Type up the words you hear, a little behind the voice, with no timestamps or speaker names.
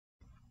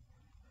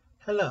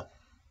Hello,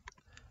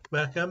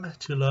 welcome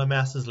to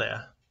Loremaster's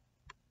Lair,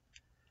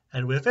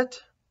 and with it,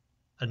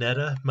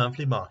 another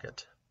monthly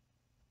market.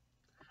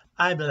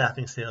 I'm the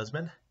Laughing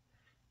Salesman,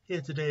 here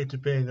today to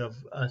bring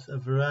us a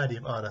variety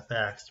of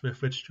artifacts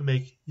with which to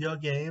make your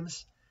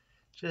games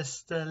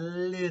just a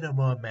little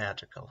more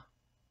magical.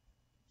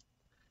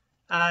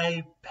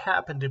 I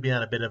happen to be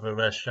on a bit of a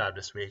rush job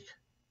this week.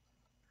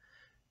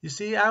 You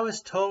see, I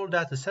was told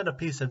that the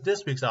centerpiece of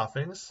this week's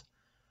offerings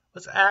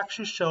was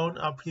actually shown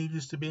on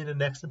previews to be in the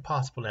next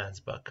Impossible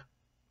Lands book,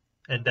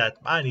 and that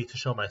I need to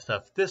show my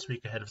stuff this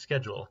week ahead of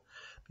schedule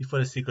before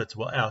the secrets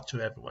were out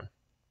to everyone.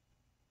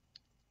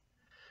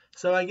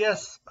 So I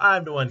guess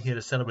I'm the one here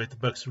to celebrate the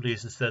book's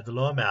release instead of the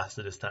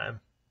Loremaster this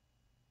time.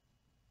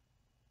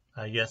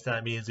 I guess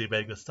that means we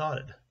better get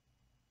started.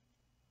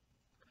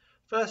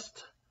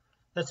 First,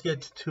 let's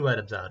get 2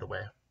 items out of the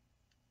way.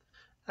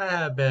 I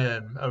have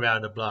been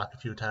around the block a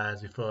few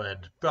times before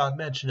and brought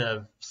mention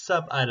of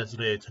some items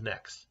related to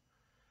next,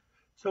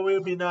 so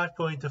we'll be not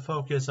going to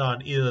focus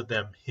on either of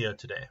them here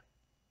today.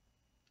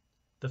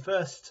 The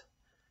first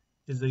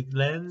is the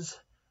Lens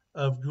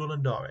of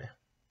Gulandore,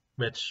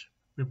 which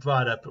we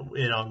brought up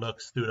in our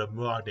looks through the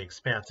Marauding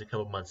Expanse a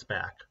couple months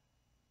back.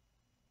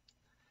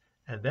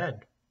 And then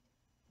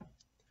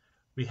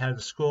we have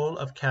the Scroll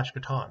of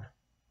Kashkatan,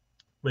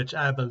 which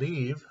I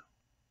believe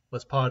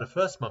was part of the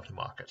first monthly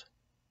market.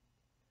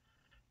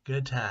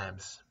 Good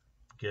times,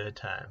 good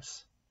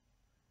times.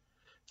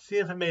 See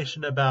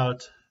information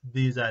about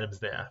these items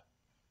there.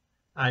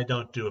 I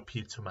don't do a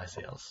peep to my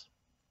sales.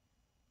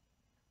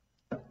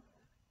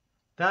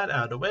 That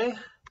out of the way,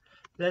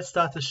 let's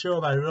start the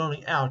show by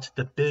rolling out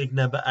the big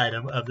number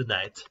item of the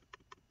night,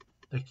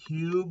 the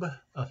Cube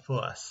of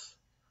Force,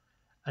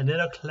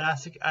 another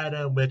classic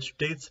item which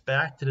dates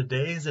back to the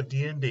days of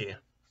D&D.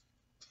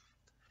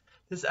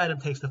 This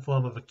item takes the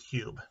form of a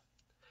cube,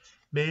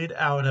 made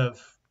out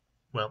of,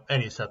 well,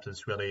 any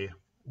substance really,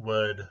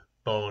 wood,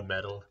 bone,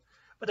 metal,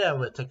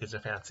 whatever it tickles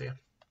your fancy.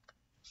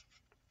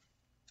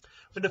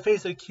 When the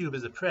face of the cube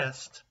is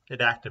depressed,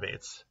 it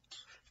activates,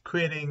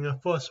 creating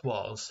force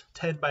walls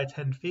 10 by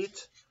 10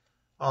 feet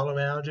all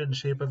around in the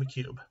shape of a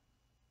cube.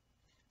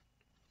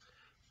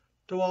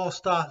 The wall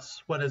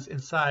stops what is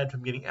inside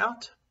from getting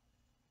out,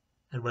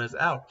 and what is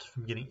out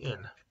from getting in.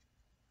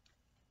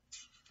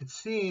 It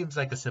seems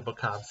like a simple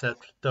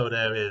concept, though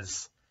there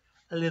is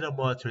a little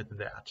more to it than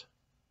that.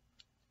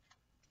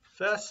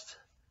 First,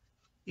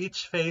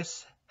 each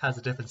face has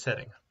a different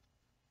setting.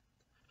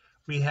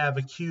 We have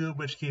a cube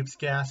which keeps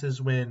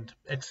gases, wind,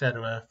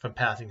 etc. from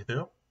passing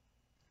through.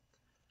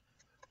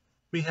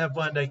 We have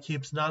one that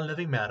keeps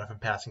non-living matter from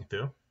passing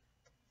through.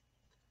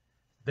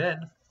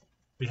 Then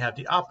we have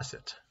the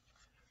opposite,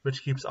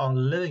 which keeps all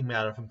living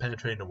matter from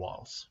penetrating the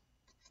walls.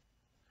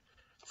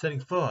 Setting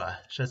 4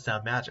 shuts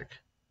down magic,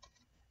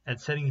 and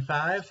setting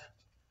 5,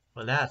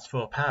 well, that's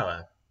full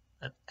power,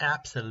 an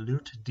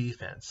absolute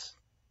defense.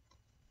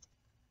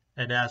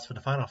 And as for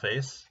the final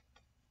face,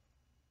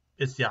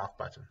 it's the off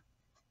button.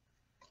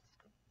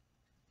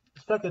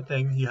 The second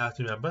thing you have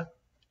to remember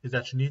is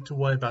that you need to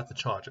worry about the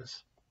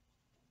charges.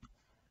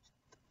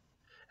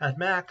 At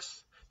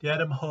max, the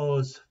item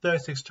holds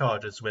 36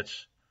 charges,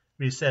 which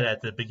reset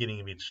at the beginning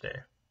of each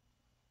day.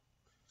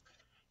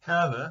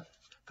 However,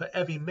 for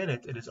every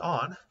minute it is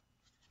on,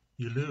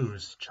 you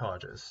lose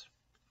charges.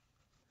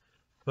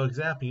 For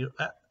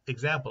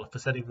example, for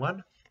setting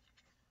 1,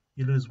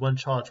 you lose 1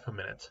 charge per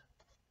minute.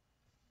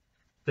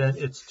 Then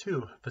it's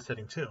 2 for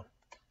setting 2.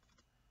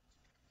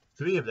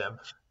 3 of them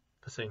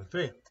for setting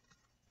 3.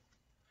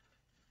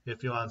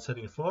 If you're on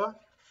setting 4,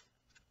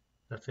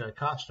 that's going to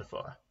cost you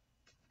 4.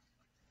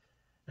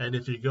 And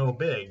if you go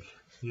big,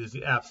 use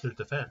the absolute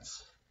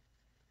defense.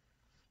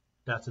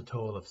 That's a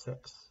total of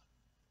 6.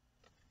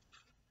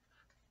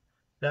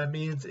 That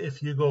means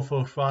if you go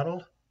full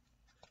throttle,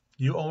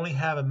 you only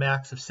have a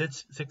max of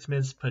 6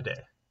 minutes per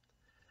day.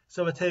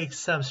 So it takes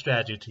some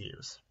strategy to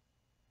use.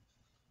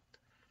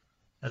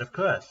 And of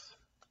course,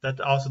 that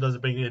also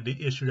doesn't bring in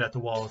the issue that the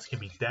walls can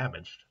be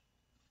damaged.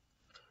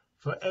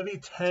 For every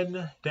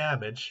 10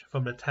 damage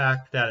from an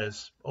attack that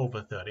is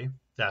over 30,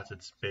 that's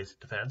its basic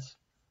defense,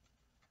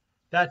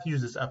 that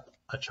uses up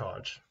a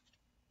charge.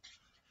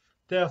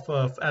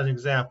 Therefore, as an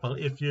example,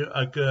 if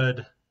a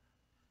good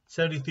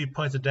 73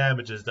 points of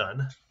damage is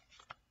done,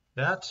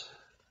 that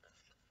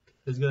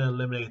is going to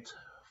eliminate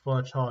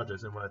 4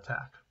 charges in one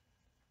attack.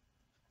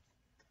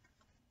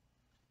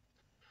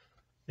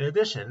 In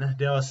addition,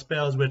 there are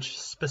spells which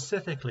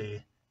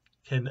specifically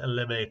can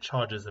eliminate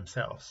charges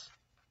themselves.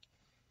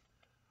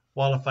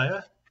 Wall of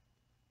Fire,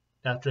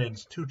 that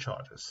drains 2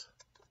 charges.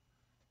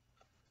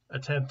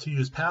 Attempt to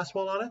use Pass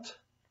Wall on it,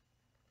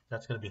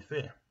 that's going to be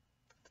 3.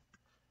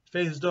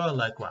 Phase Door,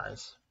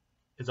 likewise,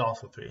 is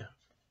also 3.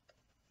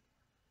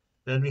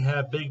 Then we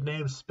have big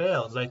name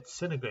spells like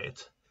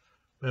Disintegrate,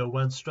 where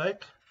 1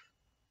 strike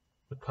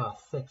would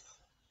cost 6.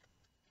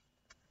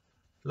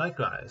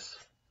 Likewise,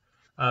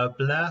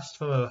 Blast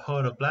for a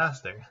Horde of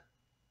Blasting,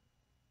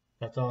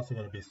 that's also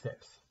going to be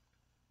 6.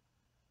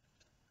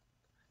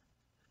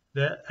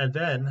 And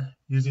then,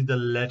 using the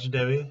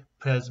legendary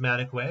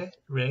prismatic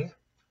ray.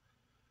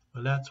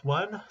 Well, that's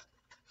one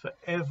for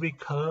every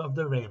color of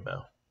the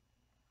rainbow.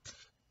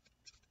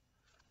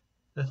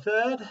 The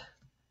third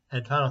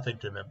and final thing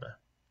to remember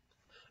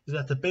is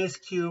that the base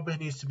cube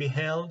needs to be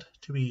held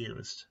to be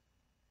used.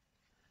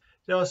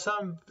 There are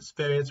some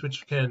variants which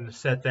you can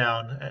set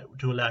down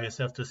to allow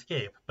yourself to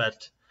escape,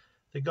 but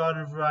the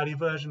garden variety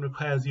version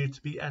requires you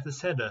to be at the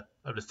center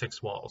of the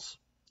 6 walls,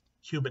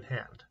 cube in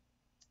hand.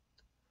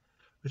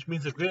 Which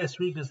means the greatest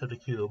weakness of the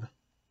cube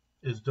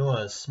is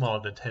doors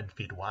smaller than 10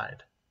 feet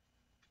wide.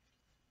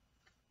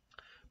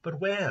 But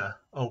where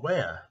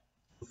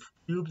do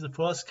cubes of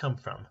force come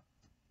from?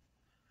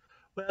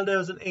 Well, there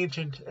was an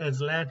ancient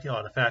Atlantean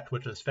artifact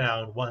which was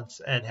found once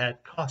and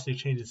had constantly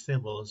changing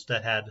symbols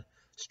that had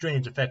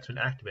strange effects when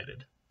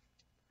activated.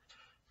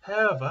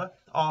 However,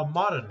 all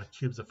modern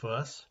cubes of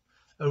force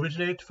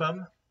originate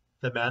from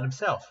the man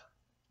himself,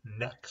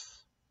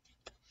 Nex.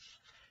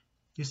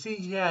 You see,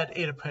 he had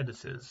 8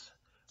 apprentices,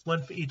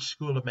 one for each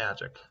school of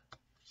magic.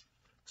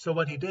 So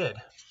what he did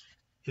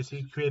is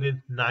he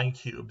created 9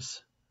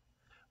 cubes,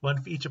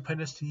 one for each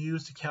apprentice to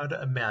use to counter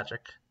a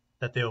magic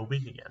that they were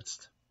weak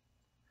against,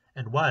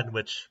 and one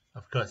which,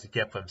 of course, he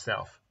kept for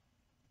himself.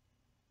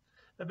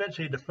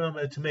 Eventually, the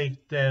formula to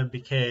make them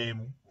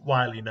became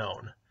widely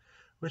known,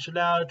 which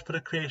allowed for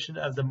the creation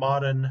of the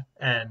modern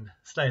and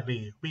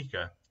slightly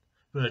weaker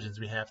versions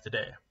we have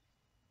today.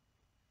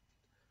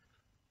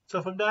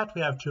 So from that,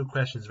 we have 2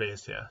 questions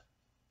raised here.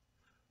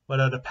 What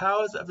are the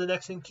powers of the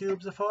Nexian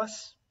cubes of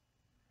force?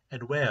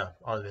 And where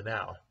are they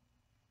now?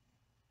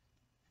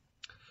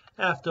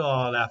 After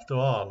all,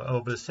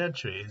 over the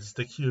centuries,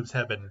 the cubes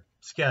have been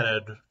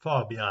scattered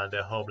far beyond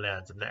their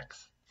homelands of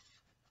Nex.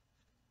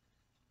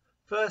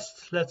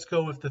 First, let's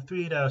go with the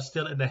 3 that are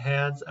still in the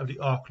hands of the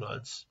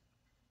ArcLords,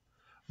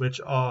 which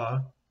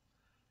are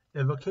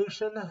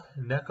Evocation,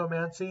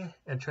 Necromancy,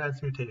 and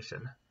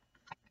Transmutation.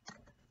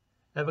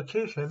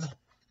 Evocation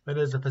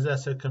renders the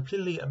possessor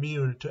completely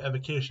immune to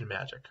evocation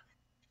magic.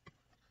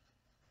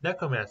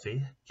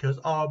 Necromancy kills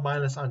all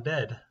mindless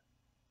undead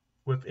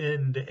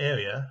within the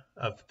area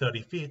of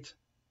 30 feet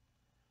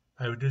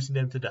by reducing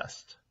them to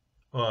dust.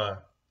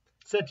 Or,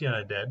 sentient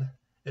undead,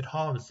 it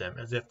harms them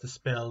as if the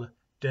spell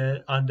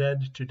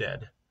undead to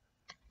dead.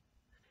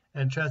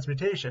 And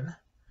Transmutation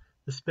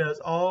dispels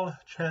all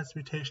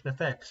transmutation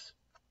effects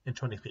in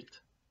 20 feet.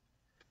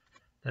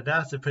 Now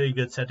that's a pretty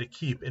good set to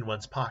keep in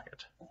one's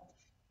pocket.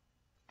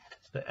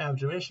 The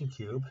Abjuration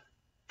Cube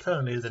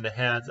currently is in the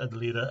hands of the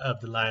leader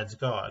of the Lion's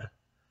Guard,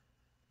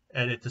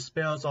 and it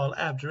dispels all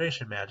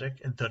abjuration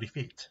magic in 30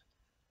 feet,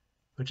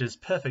 which is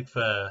perfect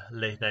for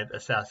late-night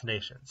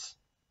assassinations.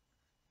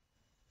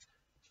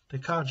 The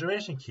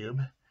Conjuration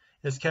Cube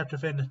is kept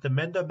within the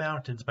Mendo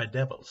Mountains by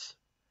devils.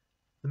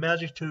 The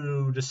magic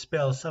to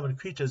dispel summoned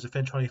creatures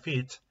within 20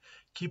 feet,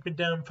 keeping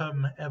them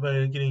from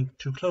ever getting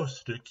too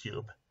close to the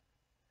cube.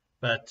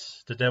 But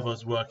the devil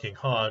is working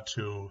hard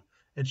to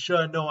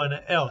ensure no one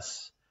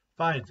else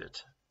finds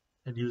it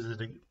and uses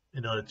it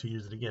in order to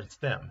use it against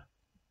them.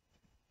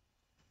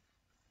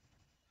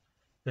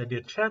 Then the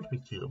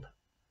Enchantment Cube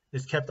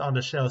is kept on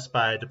the shelves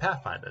by the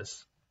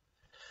Pathfinders,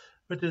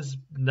 which is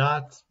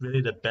not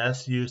really the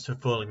best use for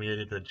full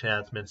immunity to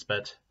enchantments,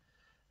 but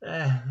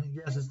I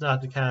guess it's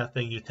not the kind of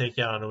thing you take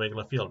out on a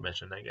regular field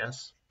mission, I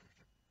guess.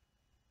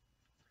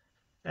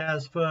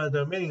 As for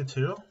the remaining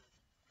 2,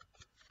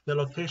 their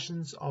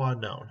locations are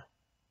unknown.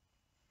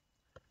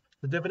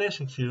 The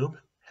Divination Cube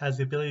has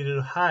the ability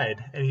to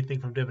hide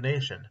anything from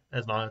divination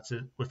as long as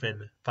it's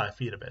within 5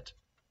 feet of it,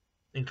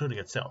 including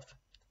itself.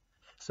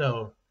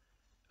 So,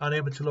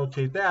 unable to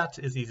locate that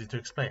is easy to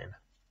explain.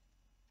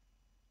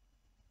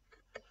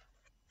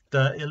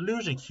 The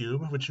Illusion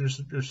Cube, which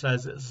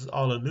neutralizes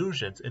all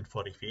illusions in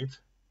 40 feet,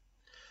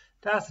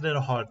 that's a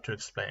little hard to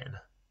explain.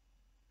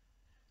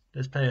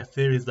 There's plenty of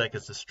theories like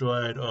it's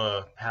destroyed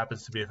or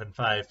happens to be within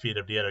 5 feet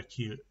of the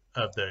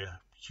other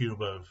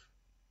cube of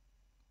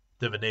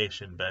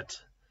divination, but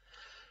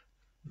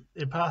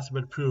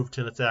impossible to prove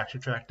till it's actually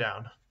tracked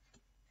down.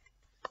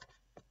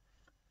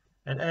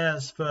 And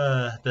as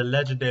for the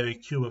legendary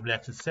Cube of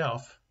Nex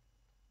itself,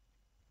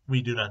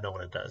 we do not know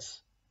what it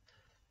does.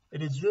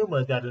 It is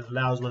rumored that it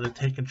allows one to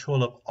take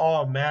control of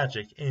all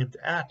magic aimed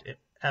at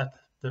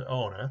the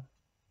owner,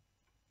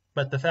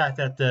 but the fact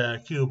that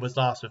the cube was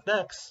lost with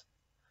Nex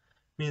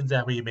means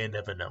that we may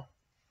never know.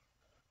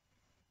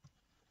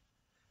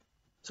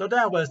 So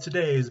that was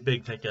today's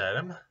big ticket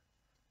item,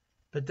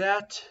 but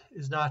that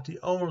is not the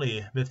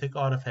only mythic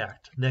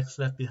artifact Nex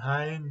left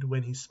behind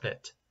when he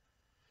split.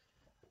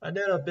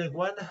 Another big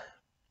one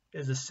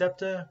is the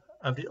Scepter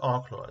of the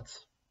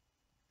ArcLords.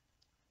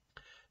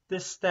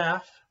 This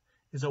staff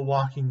is a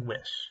walking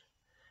wish,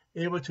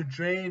 able to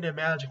drain the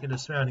magic in the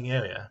surrounding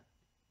area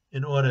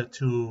in order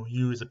to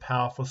use a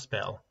powerful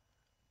spell.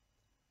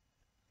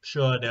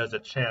 Sure, there's a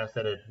chance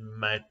that it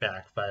might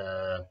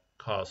backfire,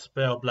 cause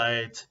spell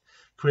blight,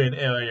 create an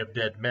area of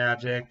dead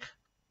magic,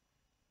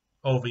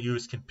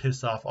 overuse can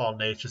piss off all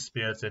nature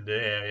spirits in the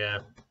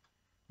area,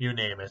 you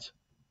name it.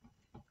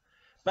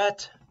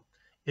 But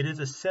it is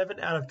a 7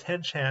 out of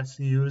 10 chance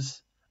to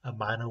use a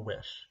minor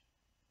wish,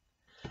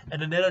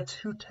 and another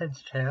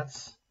 2/10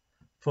 chance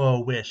for a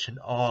wish in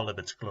all of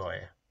its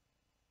glory.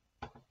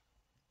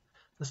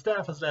 The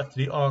staff was left to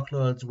the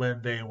ArcLords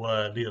when they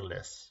were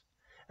leaderless,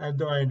 and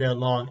during their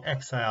long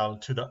exile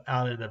to the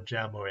island of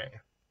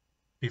Jamore,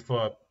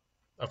 before,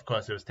 of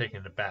course, it was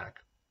taken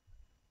back.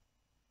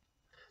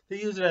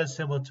 They used it as a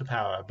symbol to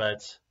power,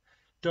 but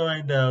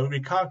during the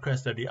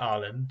reconquest of the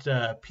island,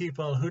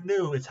 people who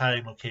knew its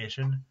hiding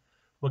location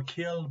were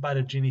killed by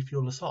the genie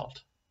fuel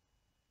assault.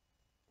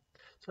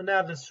 So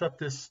now the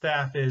disruptive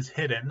staff is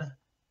hidden,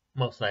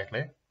 most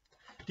likely,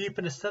 deep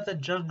in the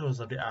southern jungles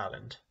of the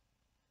island.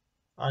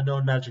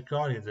 Unknown magic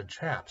guardians and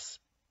traps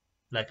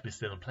likely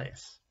still in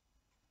place.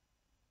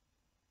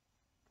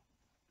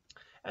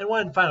 And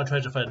one final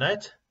treasure for the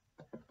night,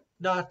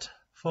 not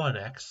for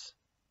Nex.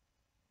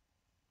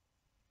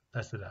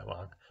 I said that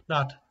wrong.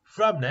 Not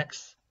from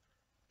Nex,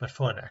 but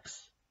for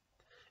Nex,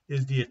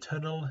 is the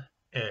Eternal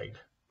Egg.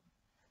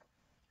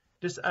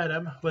 This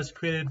item was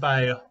created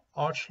by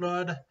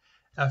ArcLord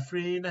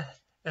Afrin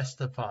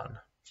Estefan,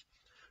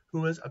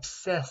 who was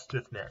obsessed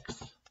with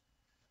Nex.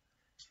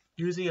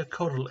 Using a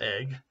Codal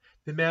egg,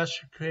 they managed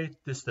to create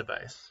this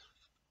device.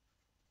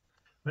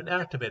 When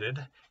activated,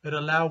 it would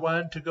allow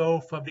one to go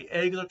from the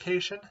egg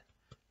location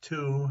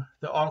to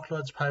the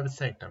ArcLord's private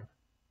sanctum.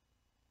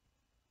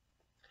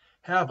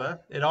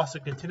 However, it also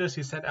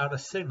continuously sent out a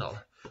signal,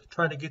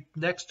 trying to get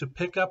Nex to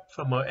pick up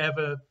from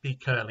wherever he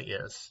currently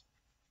is.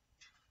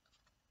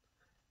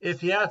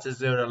 If he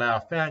answers, it would allow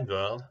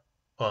Fangirl,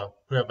 or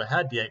whoever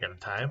had the egg at the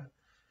time,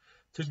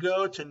 to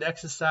go to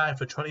Nex's side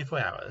for 24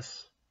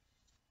 hours.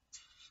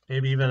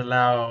 Maybe even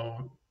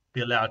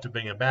be allowed to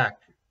bring him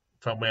back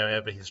from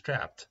wherever he's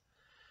trapped.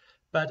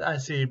 But I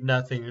see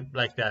nothing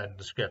like that in the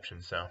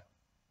description, so.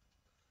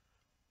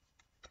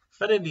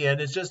 But in the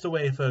end, it's just a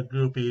way for a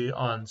groupie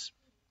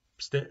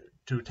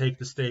to take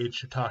the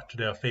stage to talk to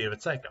their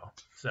favorite psycho.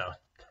 So.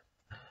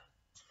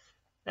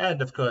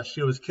 And of course,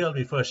 she was killed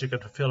before she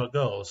could fulfill her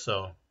goals,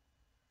 so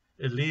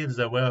it leaves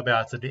the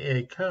whereabouts of the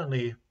egg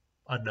currently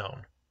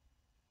unknown,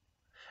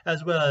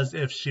 as well as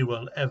if she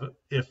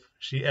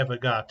ever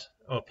got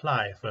or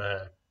apply for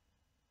her,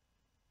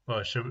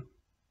 or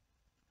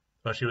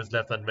she was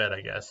left unread,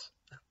 I guess.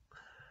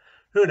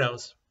 Who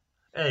knows?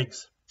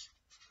 Eggs.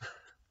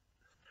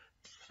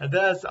 And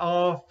that's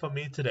all for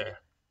me today.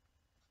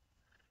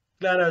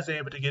 Glad I was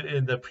able to get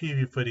in the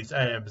preview for these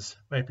items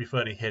right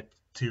before they hit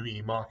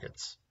 2E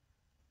markets.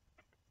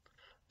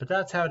 But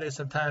that's how it is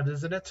sometimes,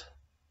 isn't it?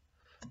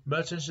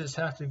 Merchants just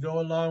have to go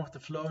along with the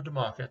flow of the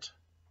market.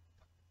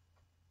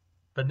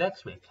 But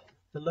next week,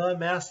 the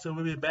Loremaster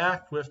will be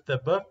back with the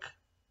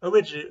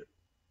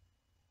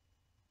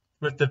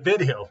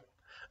video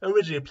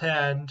originally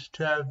planned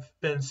to have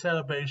been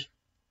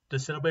the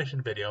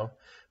celebration video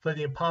for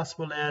the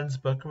Impossible Lands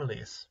book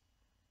release.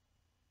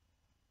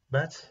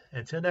 But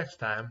until next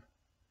time,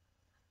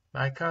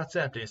 my cart's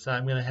empty, so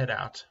I'm going to head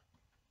out.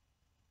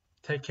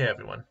 Take care,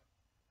 everyone.